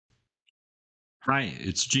Hi,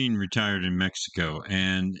 it's Gene, retired in Mexico.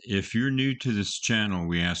 And if you're new to this channel,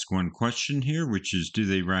 we ask one question here, which is, do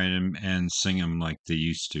they write them and sing them like they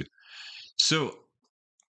used to? So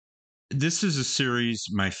this is a series,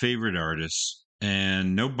 my favorite artists,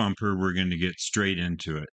 and no bumper. We're going to get straight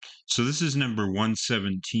into it. So this is number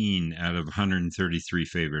 117 out of 133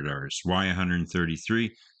 favorite artists. Why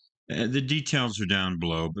 133? The details are down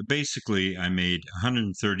below, but basically, I made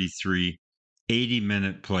 133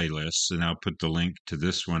 80-minute playlists, and I'll put the link to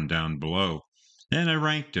this one down below. And I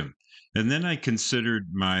ranked them. And then I considered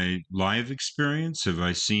my live experience. Have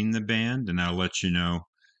I seen the band? And I'll let you know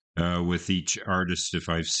with each artist if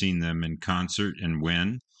I've seen them in concert and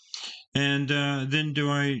when. And then do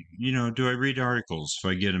I read articles? If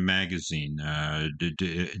I get a magazine,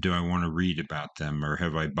 do I want to read about them, or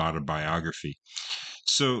have I bought a biography?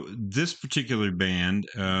 So this particular band,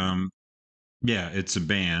 yeah, it's a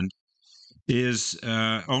band, is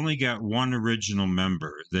only got one original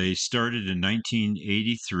member. They started in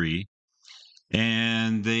 1983,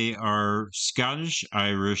 and they are Scottish,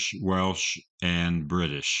 Irish, Welsh, and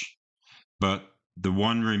British. But the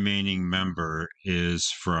one remaining member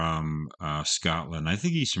is from Scotland. I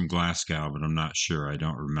think he's from Glasgow, but I'm not sure. I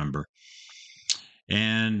don't remember.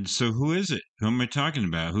 And so, who is it? Who am I talking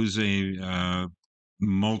about? Who's a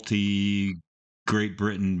multi Great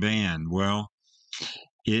Britain band? Well,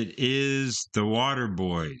 it is the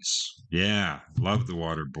Waterboys. Yeah, love the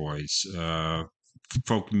Waterboys.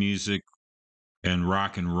 Folk music and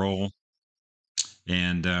rock and roll.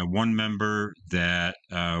 And one member that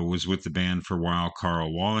was with the band for a while,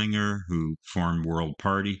 Carl Wallinger, who formed World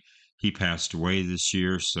Party, he passed away this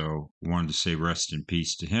year. So wanted to say rest in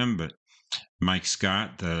peace to him. But Mike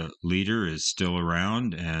Scott, the leader, is still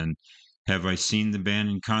around. And have I seen the band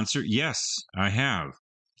in concert? Yes, I have.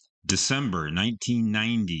 December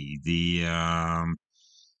 1990.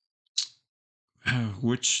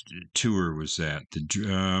 Which tour was that?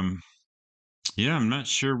 Yeah, I'm not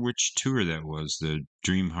sure which tour that was. The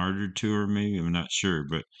Dream Harder tour, maybe. I'm not sure,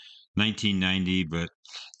 but 1990. But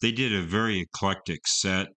they did a very eclectic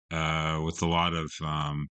set with a lot of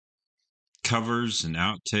covers and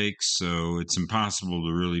outtakes. So it's impossible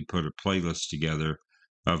to really put a playlist together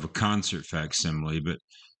of a concert facsimile. But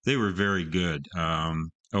they were very good.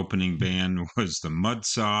 Opening band was the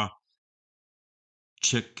Mudsaw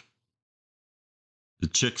Chick The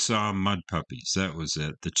Chicksaw Mud Puppies. That was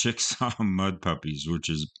it. The Chicksaw Mud Puppies, which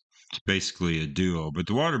is basically a duo. But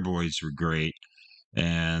the Waterboys were great,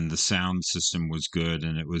 and the sound system was good,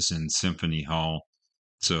 and it was in Symphony Hall.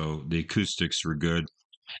 So the acoustics were good.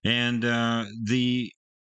 And the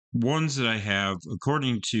ones that I have,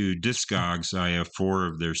 according to Discogs, I have four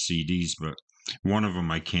of their CDs, but one of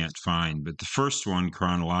them I can't find. But the first one,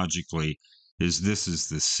 chronologically, is This Is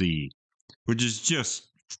the Sea, which is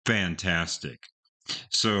just fantastic.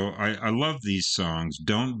 So I love these songs.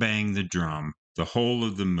 Don't Bang the Drum, The Whole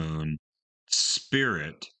of the Moon,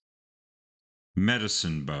 Spirit,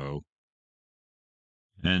 Medicine Bow,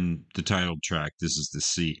 and the title track, This Is the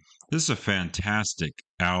Sea. This is a fantastic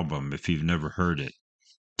album if you've never heard it.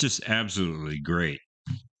 Just absolutely great.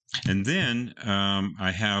 And then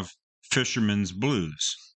I have Fisherman's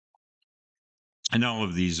Blues. And all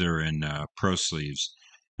of these are in pro sleeves.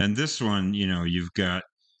 And this one, you've got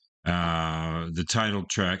the title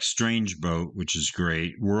track Strange Boat, which is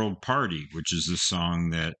great. World Party, which is the song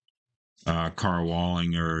that Carl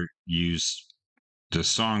Wallinger used the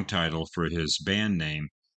song title for his band name.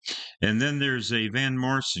 And then there's a Van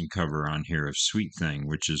Morrison cover on here of Sweet Thing,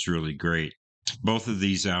 which is really great. Both of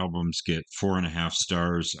these albums get 4.5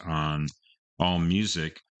 stars on All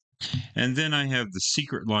Music. And then I have The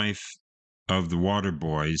Secret Life of the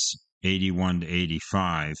Waterboys, 81 to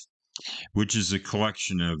 85, which is a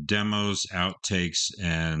collection of demos, outtakes,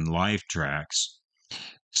 and live tracks.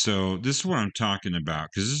 So this is what I'm talking about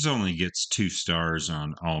because this only gets 2 stars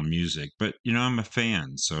on All Music, but I'm a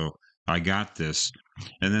fan, so I got this.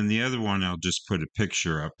 And then the other one I'll just put a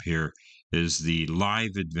picture up here is the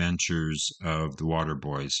live adventures of the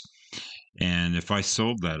Waterboys. And if I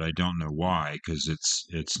sold that, I don't know why because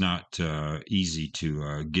it's not easy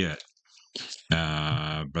to get.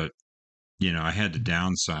 But I had to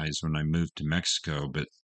downsize when I moved to Mexico. But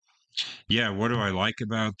yeah, what do I like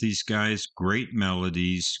about these guys? Great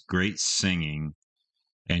melodies, great singing,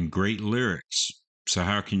 and great lyrics. So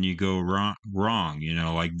how can you go wrong?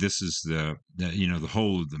 Like this is the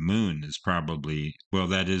whole of the moon is probably, well,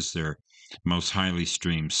 that is their most highly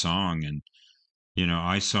streamed song. And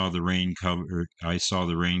I saw the rain covered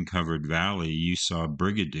valley, you saw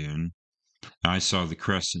Brigadoon. I saw the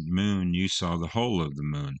crescent moon, you saw the whole of the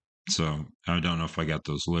moon. So I don't know if I got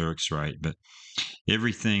those lyrics right, but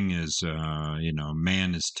everything is,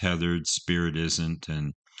 man is tethered, spirit isn't.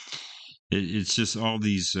 And it's just all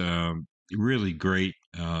these really great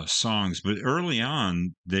songs. But early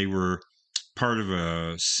on, they were part of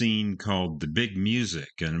a scene called the Big Music,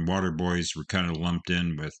 and Waterboys were kind of lumped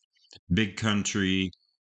in with Big Country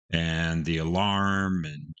and The Alarm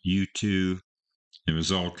and U2. It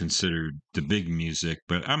was all considered the big music,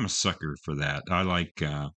 but I'm a sucker for that. I like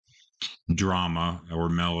drama or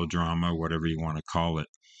melodrama, whatever you want to call it.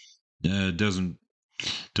 It doesn't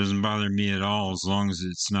bother me at all as long as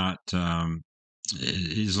it's not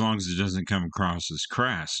as long as it doesn't come across as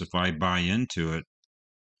crass. If I buy into it,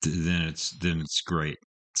 then it's great.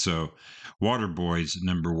 So, Waterboys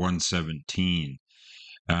number 117.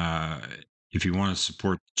 Uh, if you want to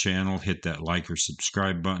support the channel, hit that like or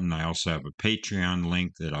subscribe button. I also have a Patreon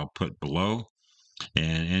link that I'll put below,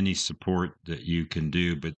 and any support that you can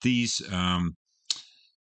do. But these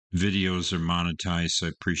videos are monetized, so I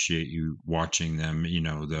appreciate you watching them.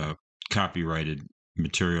 The copyrighted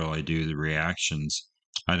material I do, the reactions,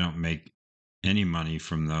 I don't make any money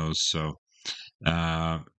from those. So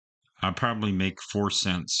I'll probably make 4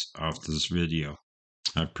 cents off this video.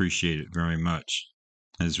 I appreciate it very much.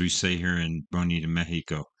 As we say here in Bonita,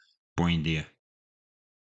 Mexico, buen dia.